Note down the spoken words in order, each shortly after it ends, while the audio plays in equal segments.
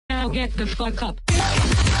Now get the fuck up.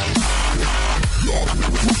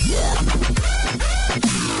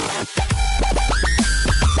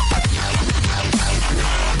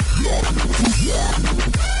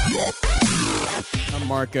 I'm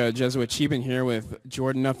Mark Jesuit Cheapin here with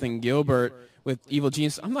Jordan n0thing Gilbert with Evil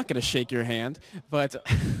Genius. I'm not going to shake your hand, but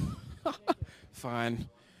fine.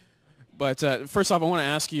 But first off, I want to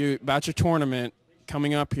ask you about your tournament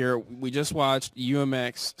coming up here. We just watched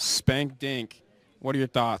UMX spank Dink. What are your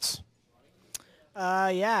thoughts?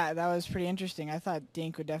 Yeah, that was pretty interesting. I thought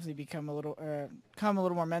Dink would definitely come a little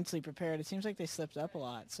more mentally prepared. It seems like they slipped up a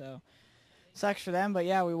lot, so sucks for them. But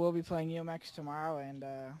yeah, we will be playing UMX tomorrow, and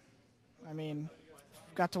I mean,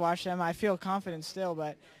 got to watch them. I feel confident still,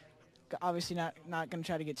 but obviously not going to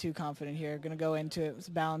try to get too confident here. Going to go into it with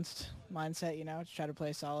a balanced mindset, you know, to try to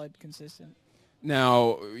play solid, consistent.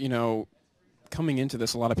 Now, you know, coming into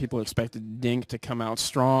this, a lot of people expected Dink to come out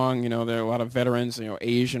strong. You know, there are a lot of veterans, you know,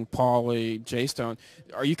 Asian, Pauly, J-Stone.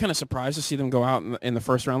 Are you kind of surprised to see them go out in the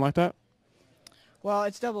first round like that? Well,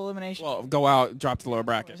 it's double elimination. Well, go out, drop to the lower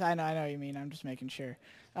bracket. I know what you mean. I'm just making sure.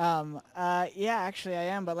 Yeah, actually I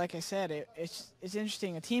am, but like I said, it's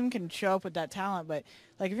interesting. A team can show up with that talent, but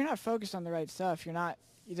like if you're not focused on the right stuff,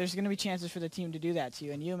 there's going to be chances for the team to do that to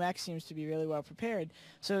you, and UMX seems to be really well prepared.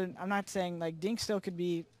 So I'm not saying, like, Dink still could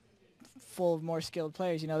be full of more skilled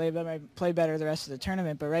players. You know, they might play better the rest of the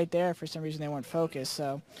tournament, but right there, for some reason, they weren't focused.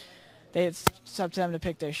 So it's up to them to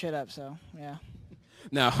pick their shit up, so yeah.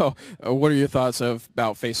 Now, what are your thoughts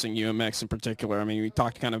about facing UMX in particular? I mean, we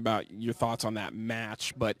talked kind of about your thoughts on that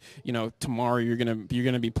match, but you know, tomorrow you're gonna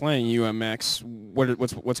be playing UMX.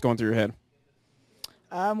 What's going through your head?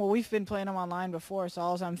 Well, we've been playing them online before, so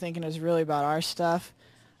all I'm thinking is really about our stuff.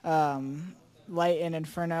 Light and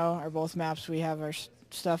Inferno are both maps we have our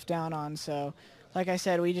stuff down on. So, like I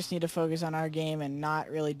said, we just need to focus on our game and not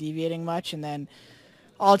really deviating much, and then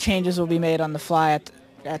all changes will be made on the fly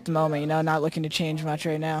at the moment, you know, not looking to change much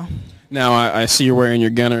right now. Now, I see you're wearing your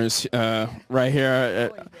Gunnars right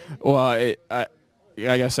here. Well, I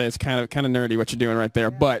gotta say it's kind of nerdy what you're doing right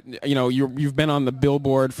there. But you know, you've been on the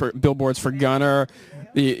billboards for Gunnar.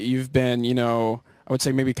 You've been, you know, I would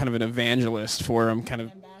say maybe kind of an evangelist for him, kind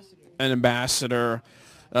of an ambassador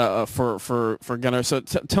for Gunnar. So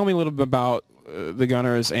tell me a little bit about the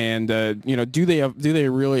Gunnars, and you know, do they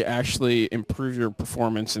really actually improve your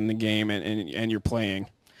performance in the game and your playing?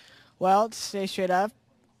 Well, to stay straight up,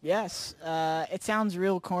 yes. It sounds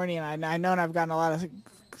real corny, and I know I've gotten a lot of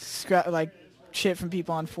shit from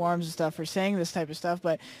people on forums and stuff for saying this type of stuff,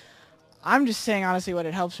 but I'm just saying honestly what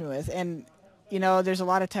it helps me with. And you know, there's a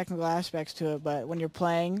lot of technical aspects to it, but when you're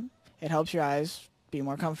playing, it helps your eyes be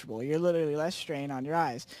more comfortable. You're literally less strain on your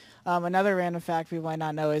eyes. Another random fact people might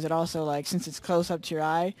not know is it also, like, since it's close up to your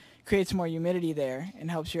eye, creates more humidity there and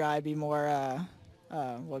helps your eye be more,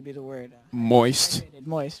 what would be the word? Moist.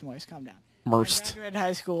 Moist, calm down. Immersed. I graduated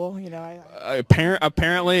high school, you know.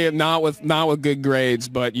 Apparently not with good grades,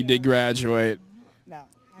 but you did graduate. No,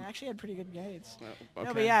 I actually had pretty good grades. Okay.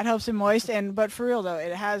 No, but yeah, it helps it moist, but for real though,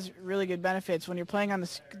 it has really good benefits. When you're playing on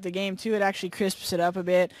the game too, it actually crisps it up a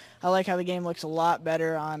bit. I like how the game looks a lot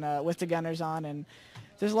better on with the Gunnars on, and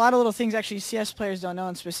there's a lot of little things actually CS players don't know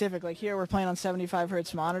in specific. Like here, we're playing on 75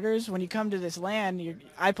 hertz monitors. When you come to this LAN,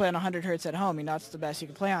 I play on 100 hertz at home. You know, it's the best you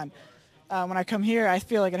can play on. When I come here, I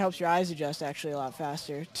feel like it helps your eyes adjust actually a lot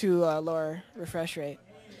faster to lower refresh rate.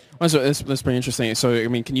 Well, so that's pretty interesting. So, I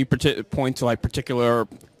mean, can you point to like particular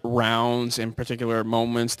rounds and particular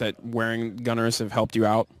moments that wearing Gunnars have helped you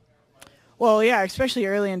out? Well, yeah, especially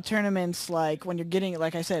early in tournaments, like when you're getting,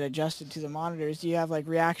 like I said, adjusted to the monitors, you have like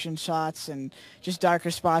reaction shots and just darker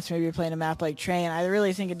spots. Maybe you're playing a map like Train. I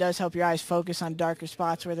really think it does help your eyes focus on darker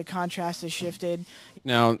spots where the contrast is shifted.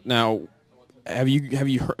 Now, have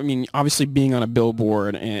you heard, I mean, obviously being on a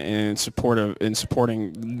billboard and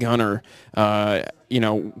supporting Gunnar, you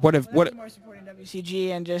know, what more supporting WCG,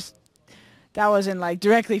 and just that wasn't like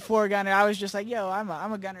directly for Gunnar. I was just like, yo, I'm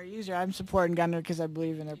a Gunnar user. I'm supporting Gunnar because I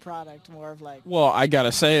believe in their product. More of like. Well, I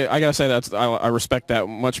gotta say I respect that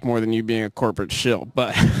much more than you being a corporate shill,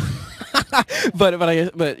 but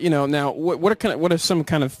but you know, now what are some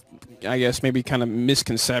kind of, I guess, maybe kind of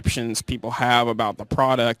misconceptions people have about the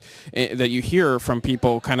product that you hear from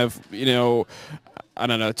people, kind of, you know, I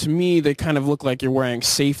don't know, to me they kind of look like you're wearing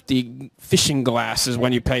safety fishing glasses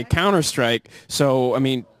when you play Counter-Strike. So, I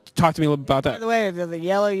mean, talk to me a little about that. By the way, the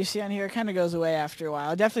yellow you see on here kind of goes away after a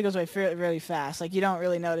while. It definitely goes away really fast. Like, you don't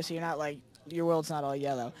really notice it. You're not like, your world's not all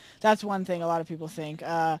yellow. That's one thing a lot of people think.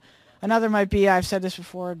 Another might be, I've said this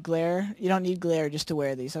before, glare. You don't need glare just to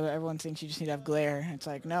wear these. So everyone thinks you just need to have glare. It's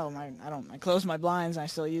like, no, I don't. I close my blinds and I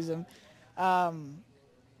still use them.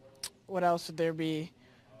 What else would there be?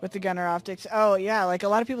 With the gunner optics. Oh, yeah, like a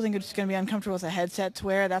lot of people think it's going to be uncomfortable with a headset to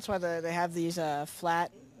wear. That's why they have these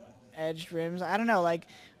flat edged rims. I don't know, like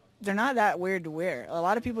they're not that weird to wear. A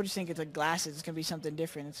lot of people just think it's like glasses. It's going to be something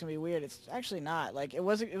different. It's going to be weird. It's actually not. Like it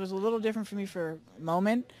was a little different for me for a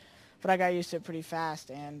moment, but I got used to it pretty fast.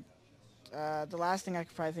 And the last thing I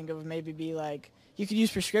could probably think of would maybe be like you could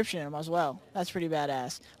use prescription in them as well. That's pretty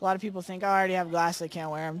badass. A lot of people think, oh, I already have glasses, I can't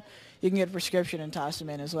wear them. You can get a prescription and toss them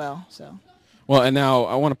in as well. So. Well, and now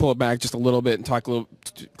I want to pull it back just a little bit and talk a little,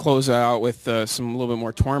 close out with a little bit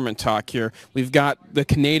more tournament talk here. We've got the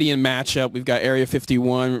Canadian matchup. We've got Area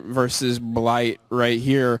 51 versus Blight right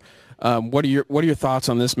here. What are your thoughts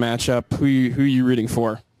on this matchup? Who are you rooting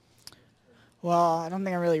for? Well, I don't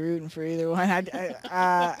think I'm really rooting for either one.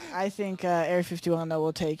 I think Area 51 though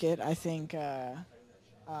will take it. I think Area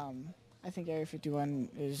 51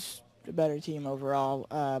 is a better team overall.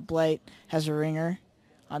 Blight has a ringer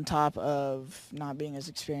on top of not being as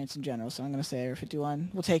experienced in general. So I'm going to say Area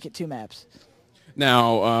 51. We'll take it 2 maps.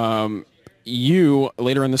 Now, you,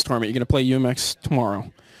 later in this tournament, you're going to play UMX tomorrow.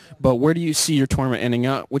 But where do you see your tournament ending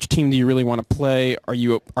up? Which team do you really want to play? Are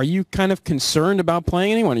you kind of concerned about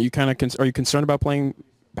playing anyone? Are you concerned about playing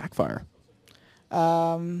Backfire?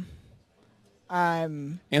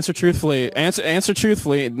 Answer truthfully. Answer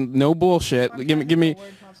truthfully. No bullshit. Give me.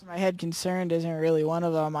 My head concerned isn't really one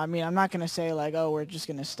of them. I mean, I'm not going to say like, oh, we're just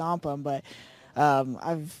going to stomp them, but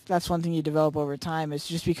that's one thing you develop over time is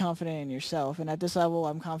just be confident in yourself. And at this level,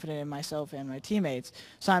 I'm confident in myself and my teammates.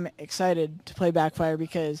 So I'm excited to play Backfire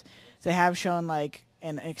because they have shown like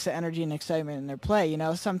an energy and excitement in their play. You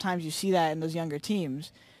know, sometimes you see that in those younger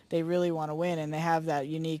teams. They really want to win, and they have that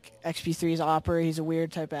unique XP3's Opper. He's a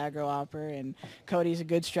weird type of aggro Opper, and Cody's a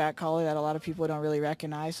good strat caller that a lot of people don't really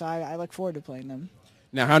recognize. So I look forward to playing them.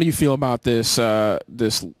 Now, how do you feel about this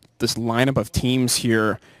lineup of teams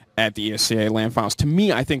here at the ESCA LAN Finals? To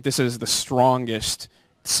me, I think this is the strongest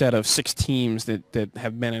set of 6 teams that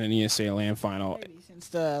have been in an ESCA LAN Final. Maybe since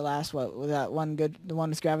the last the one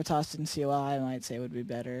with Gravitas and COL, I might say would be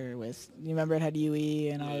better. With you remember it had UE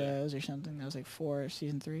and all those or something. That was like 4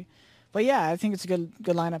 season 3. But yeah, I think it's a good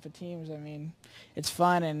lineup of teams. I mean, it's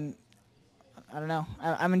fun, and I don't know.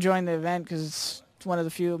 I'm enjoying the event because it's one of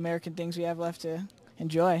the few American things we have left to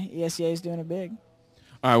enjoy. ESCA is doing it big.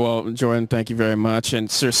 All right, well, Jordan, thank you very much. And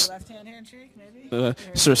Sir, left-hand handshake, maybe?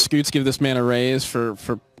 Sir Scoots, give this man a raise for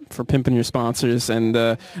pimping your sponsors. And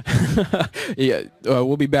we'll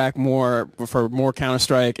be back for more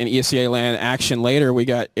Counter-Strike and ESCA LAN action later. We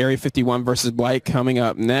got Area 51 versus Blight coming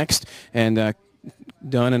up next, and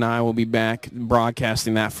Dunn and I will be back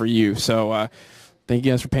broadcasting that for you. So thank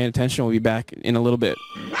you guys for paying attention. We'll be back in a little bit.